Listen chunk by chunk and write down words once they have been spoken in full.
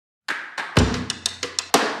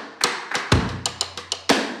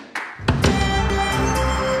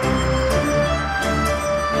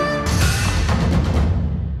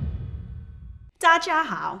家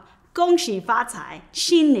好，恭喜发财，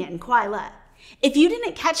新年快乐. If you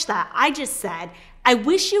didn't catch that, I just said, I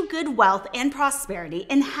wish you good wealth and prosperity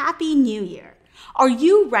and Happy New Year. Are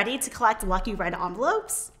you ready to collect lucky red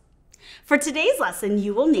envelopes? For today's lesson,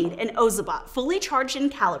 you will need an Ozobot fully charged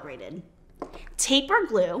and calibrated, tape or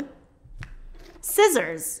glue,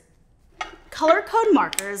 scissors, color code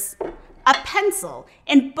markers, a pencil,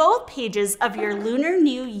 and both pages of your Lunar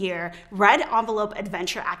New Year red envelope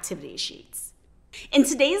adventure activity sheets. In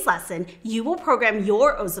today's lesson, you will program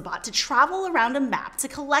your Ozobot to travel around a map to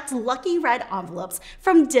collect lucky red envelopes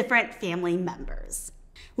from different family members.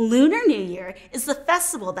 Lunar New Year is the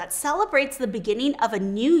festival that celebrates the beginning of a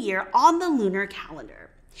new year on the lunar calendar.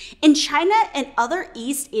 In China and other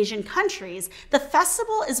East Asian countries, the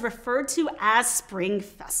festival is referred to as Spring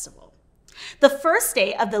Festival. The first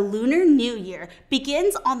day of the Lunar New Year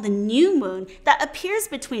begins on the new moon that appears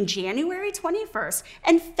between January 21st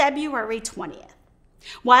and February 20th.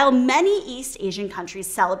 While many East Asian countries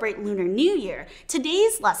celebrate Lunar New Year,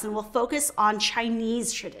 today's lesson will focus on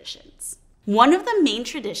Chinese traditions. One of the main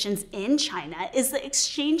traditions in China is the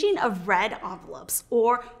exchanging of red envelopes,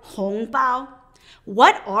 or hongbao.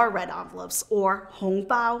 What are red envelopes, or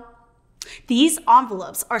hongbao? These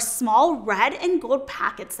envelopes are small red and gold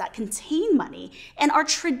packets that contain money and are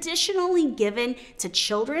traditionally given to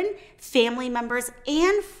children, family members,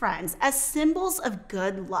 and friends as symbols of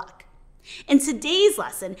good luck. In today's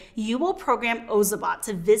lesson, you will program Ozobot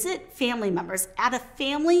to visit family members at a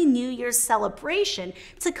family New Year's celebration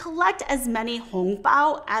to collect as many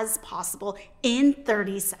hongbao as possible in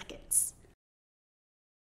 30 seconds.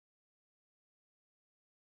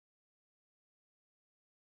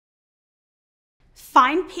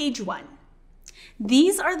 Find page 1.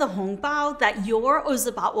 These are the hongbao that your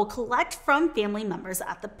Ozobot will collect from family members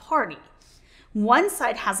at the party. One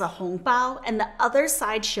side has a hongbao and the other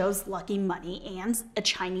side shows lucky money and a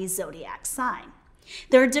Chinese zodiac sign.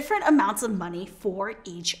 There are different amounts of money for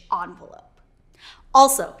each envelope.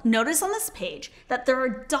 Also, notice on this page that there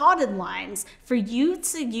are dotted lines for you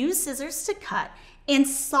to use scissors to cut and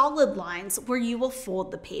solid lines where you will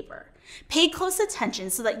fold the paper. Pay close attention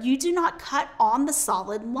so that you do not cut on the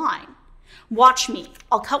solid line. Watch me.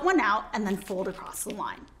 I'll cut one out and then fold across the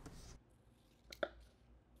line.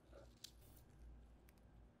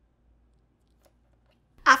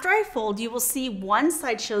 After I fold, you will see one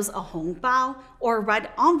side shows a hongbao or a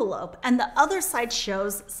red envelope and the other side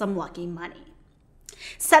shows some lucky money.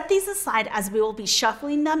 Set these aside as we will be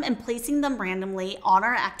shuffling them and placing them randomly on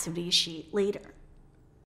our activity sheet later.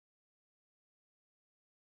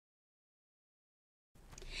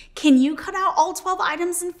 Can you cut out all 12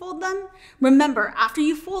 items and fold them? Remember, after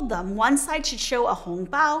you fold them, one side should show a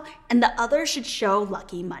hongbao and the other should show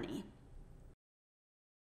lucky money.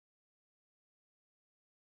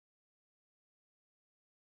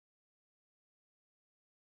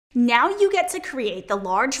 Now you get to create the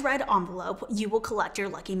large red envelope you will collect your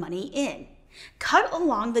lucky money in. Cut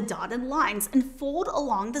along the dotted lines and fold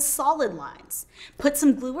along the solid lines. Put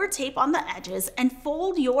some glue or tape on the edges and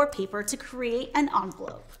fold your paper to create an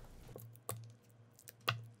envelope.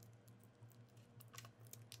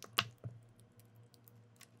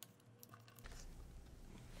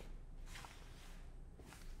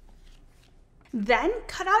 Then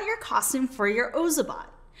cut out your costume for your Ozobot.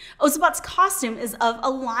 Ozobot's costume is of a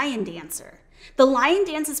lion dancer. The lion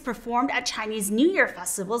dance is performed at Chinese New Year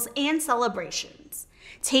festivals and celebrations.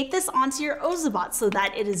 Tape this onto your Ozobot so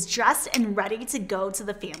that it is dressed and ready to go to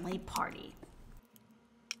the family party.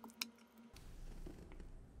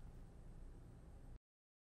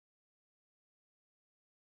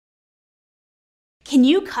 Can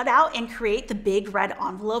you cut out and create the big red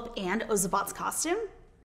envelope and Ozobot's costume?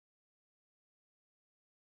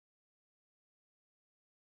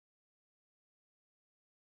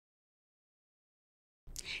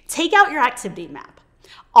 Take out your activity map.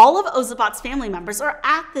 All of Ozobot's family members are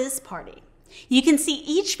at this party. You can see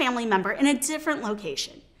each family member in a different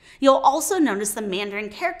location. You'll also notice the Mandarin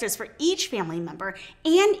characters for each family member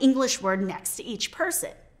and English word next to each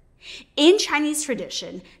person. In Chinese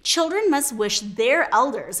tradition, children must wish their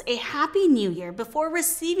elders a happy new year before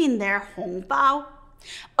receiving their hongbao.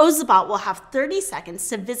 Ozobot will have 30 seconds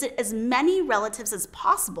to visit as many relatives as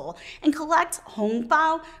possible and collect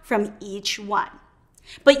hongbao from each one.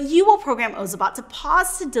 But you will program Ozobot to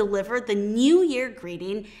pause to deliver the New Year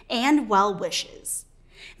greeting and well wishes.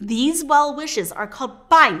 These well wishes are called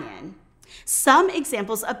bainian. Some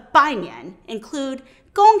examples of bainian include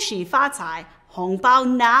恭喜发财, 红包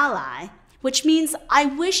拿来, which means I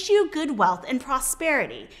wish you good wealth and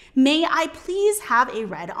prosperity. May I please have a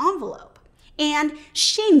red envelope? And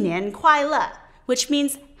新年快乐, which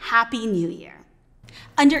means Happy New Year.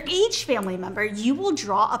 Under each family member, you will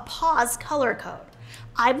draw a pause color code.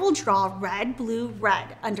 I will draw red, blue,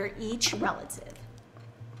 red under each relative.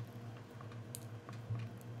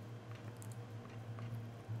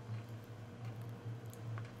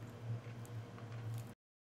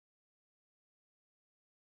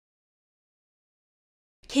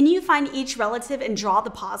 Can you find each relative and draw the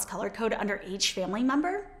pause color code under each family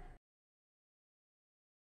member?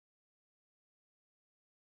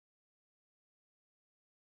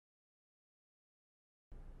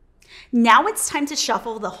 Now it's time to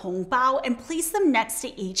shuffle the hongbao and place them next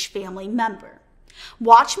to each family member.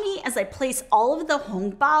 Watch me as I place all of the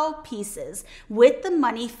hongbao pieces with the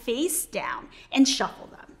money face down and shuffle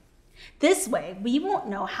them. This way, we won't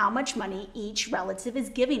know how much money each relative is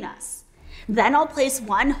giving us. Then I'll place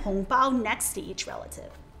one hongbao next to each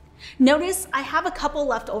relative. Notice I have a couple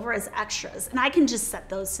left over as extras, and I can just set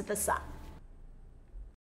those to the side.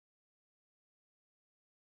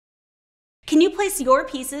 Can you place your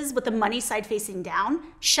pieces with the money side facing down,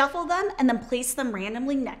 shuffle them, and then place them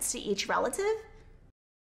randomly next to each relative?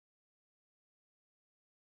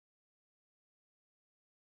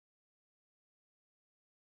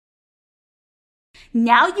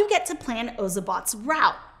 Now you get to plan Ozobot's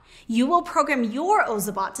route. You will program your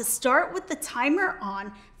Ozobot to start with the timer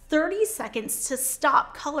on 30 seconds to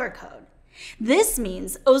stop color code. This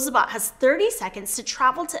means Ozobot has 30 seconds to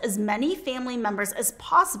travel to as many family members as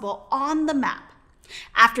possible on the map.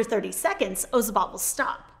 After 30 seconds, Ozobot will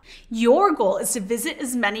stop. Your goal is to visit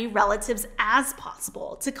as many relatives as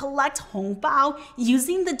possible to collect hongbao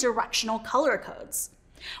using the directional color codes.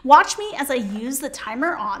 Watch me as I use the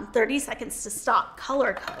timer on 30 seconds to stop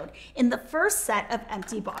color code in the first set of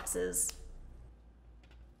empty boxes.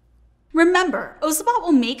 Remember, Ozobot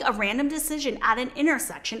will make a random decision at an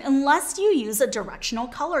intersection unless you use a directional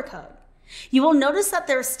color code. You will notice that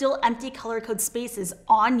there are still empty color code spaces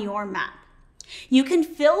on your map. You can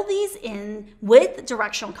fill these in with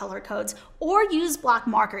directional color codes or use black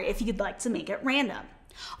marker if you'd like to make it random.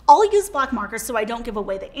 I'll use black markers so I don't give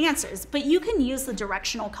away the answers, but you can use the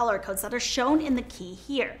directional color codes that are shown in the key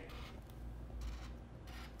here.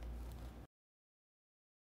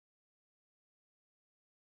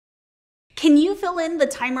 Can you fill in the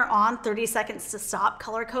timer on 30 seconds to stop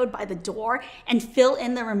color code by the door and fill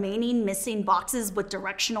in the remaining missing boxes with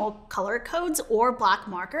directional color codes or black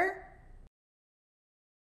marker?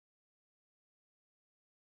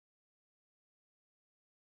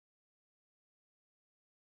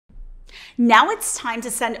 Now it's time to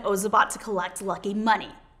send Ozobot to collect lucky money.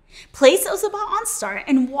 Place Ozobot on start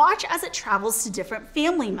and watch as it travels to different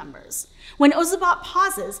family members. When Ozobot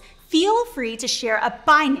pauses, feel free to share a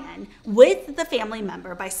bainan with the family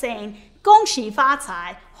member by saying 恭喜发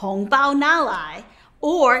财,红包拿来,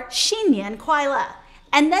 or 新年快乐,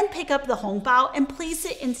 and then pick up the hongbao and place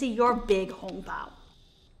it into your big hongbao.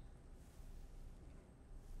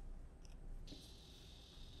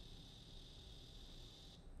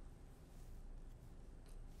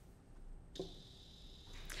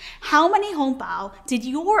 How many hongbao did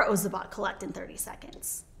your Ozobot collect in 30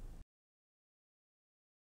 seconds?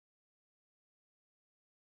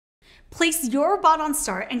 Place your bot on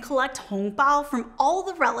start and collect hongbao from all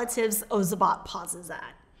the relatives Ozobot pauses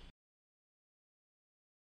at.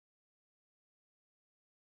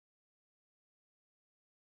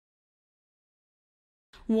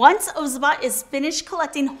 Once Ozobot is finished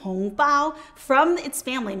collecting hongbao from its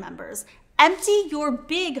family members, empty your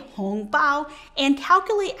big hongbao and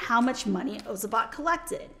calculate how much money Ozobot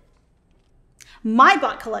collected. My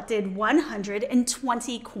bot collected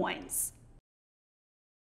 120 coins.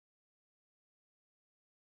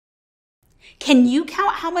 Can you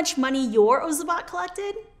count how much money your Ozobot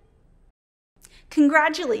collected?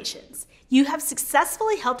 Congratulations! You have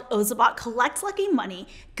successfully helped Ozobot collect lucky money,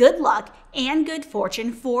 good luck, and good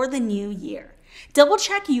fortune for the new year. Double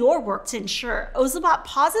check your work to ensure Ozobot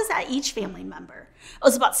pauses at each family member.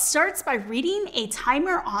 Ozobot starts by reading a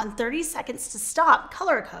timer on 30 seconds to stop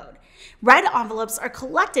color code. Red envelopes are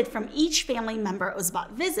collected from each family member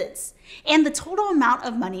Ozobot visits, and the total amount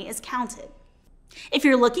of money is counted. If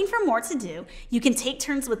you're looking for more to do, you can take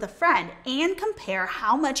turns with a friend and compare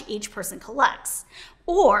how much each person collects,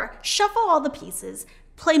 or shuffle all the pieces,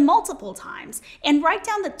 play multiple times, and write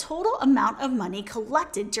down the total amount of money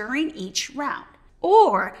collected during each round.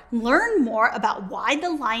 Or learn more about why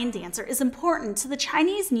the lion dancer is important to the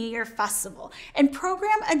Chinese New Year festival and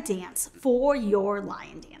program a dance for your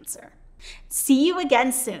lion dancer. See you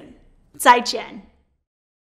again soon. 再见.